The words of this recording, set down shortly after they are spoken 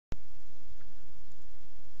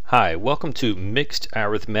Hi, welcome to Mixed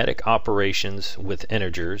Arithmetic Operations with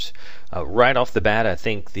Integers. Right off the bat, I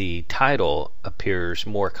think the title appears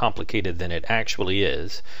more complicated than it actually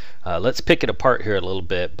is. Let's pick it apart here a little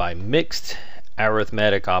bit by mixed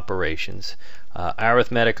arithmetic operations.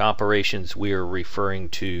 Arithmetic operations, we are referring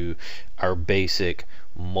to our basic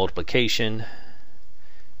multiplication,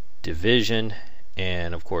 division,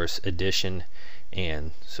 and of course addition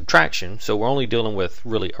and subtraction. So we're only dealing with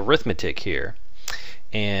really arithmetic here.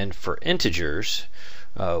 And for integers,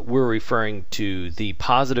 we're referring to the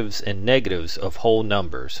positives and negatives of whole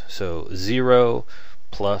numbers. So 0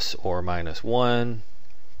 plus or minus 1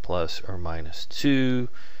 plus or minus 2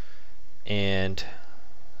 and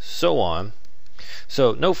so on.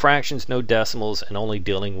 So no fractions, no decimals, and only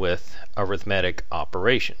dealing with arithmetic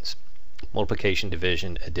operations: multiplication,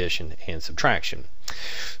 division, addition, and subtraction.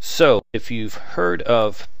 So if you've heard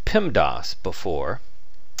of PEMDAS before,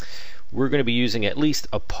 we're going to be using at least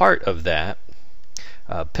a part of that.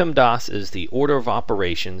 PEMDAS is the order of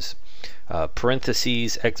operations,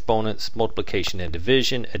 parentheses, exponents, multiplication and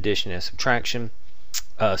division, addition and subtraction.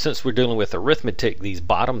 Since we're dealing with arithmetic, these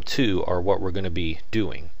bottom two are what we're going to be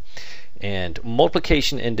doing. And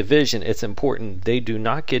multiplication and division, it's important they do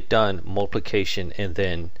not get done multiplication and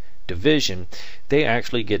then division. They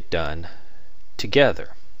actually get done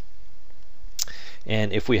together.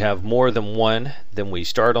 And if we have more than one, then we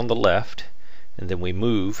start on the left and then we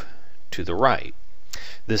move to the right.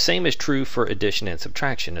 The same is true for addition and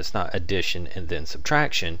subtraction. It's not addition and then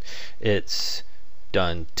subtraction. It's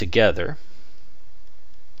done together.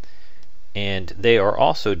 And they are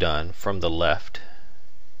also done from the left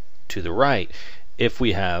to the right if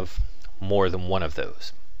we have more than one of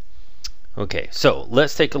those. Okay, so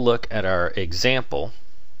let's take a look at our example.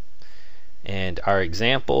 And our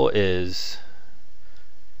example is,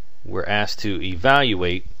 we're asked to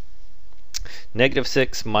evaluate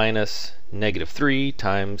 -6 minus -3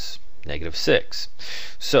 times -6.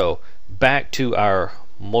 So back to our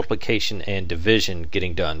multiplication and division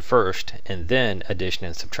getting done first, and then addition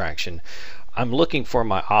and subtraction. I'm looking for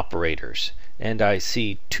my operators, and I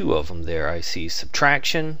see two of them there. I see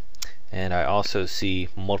subtraction, and I also see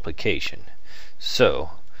multiplication.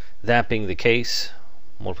 So that being the case,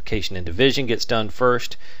 multiplication and division gets done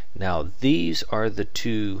first. Now these are the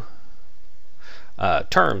two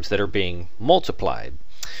terms that are being multiplied.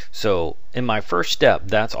 So in my first step,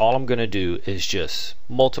 that's all I'm going to do is just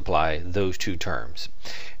multiply those two terms.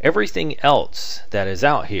 Everything else that is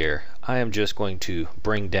out here, I am just going to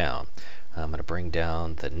bring down. I'm going to bring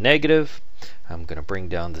down the negative, I'm going to bring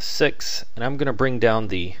down the 6, and I'm going to bring down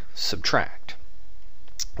the subtract.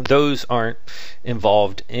 Those aren't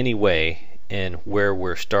involved anyway in where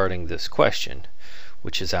we're starting this question,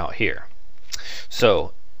 which is out here.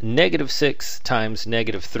 So -6 times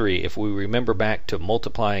 -3, if we remember back to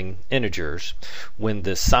multiplying integers, when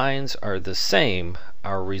the signs are the same,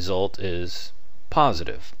 our result is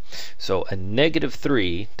positive. So a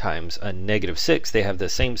 -3 times a -6, they have the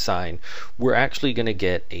same sign. We're actually going to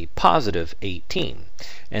get a positive 18.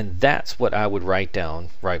 And that's what I would write down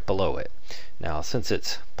right below it. Now, since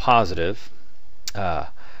it's positive,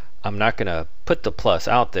 I'm not going to put the plus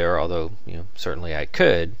out there, although certainly I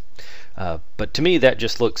could. But to me that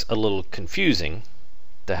just looks a little confusing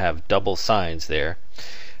to have double signs there.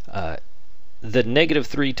 The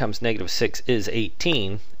 -3 times -6 is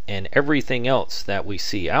 18, and everything else that we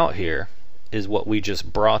see out here is what we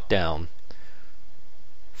just brought down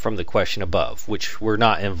from the question above, which were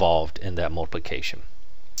not involved in that multiplication.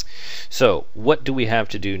 So what do we have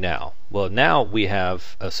to do now? Well, now we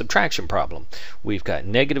have a subtraction problem. We've got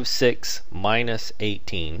 -6 minus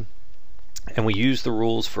 18, and we use the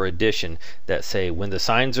rules for addition that say when the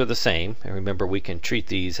signs are the same, and remember we can treat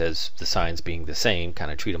these as the signs being the same,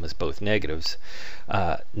 kind of treat them as both negatives.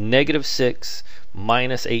 -6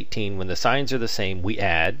 minus 18, when the signs are the same, we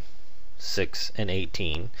add 6 and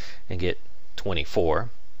 18 and get 24,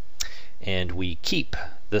 and we keep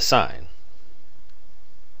the sign.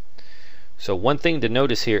 So one thing to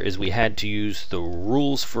notice here is we had to use the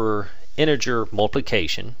rules for integer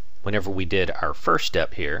multiplication whenever we did our first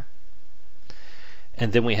step here,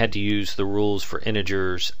 and then we had to use the rules for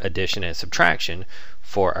integers, addition, and subtraction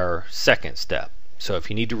for our second step. So if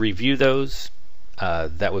you need to review those,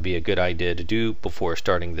 that would be a good idea to do before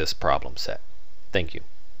starting this problem set. Thank you.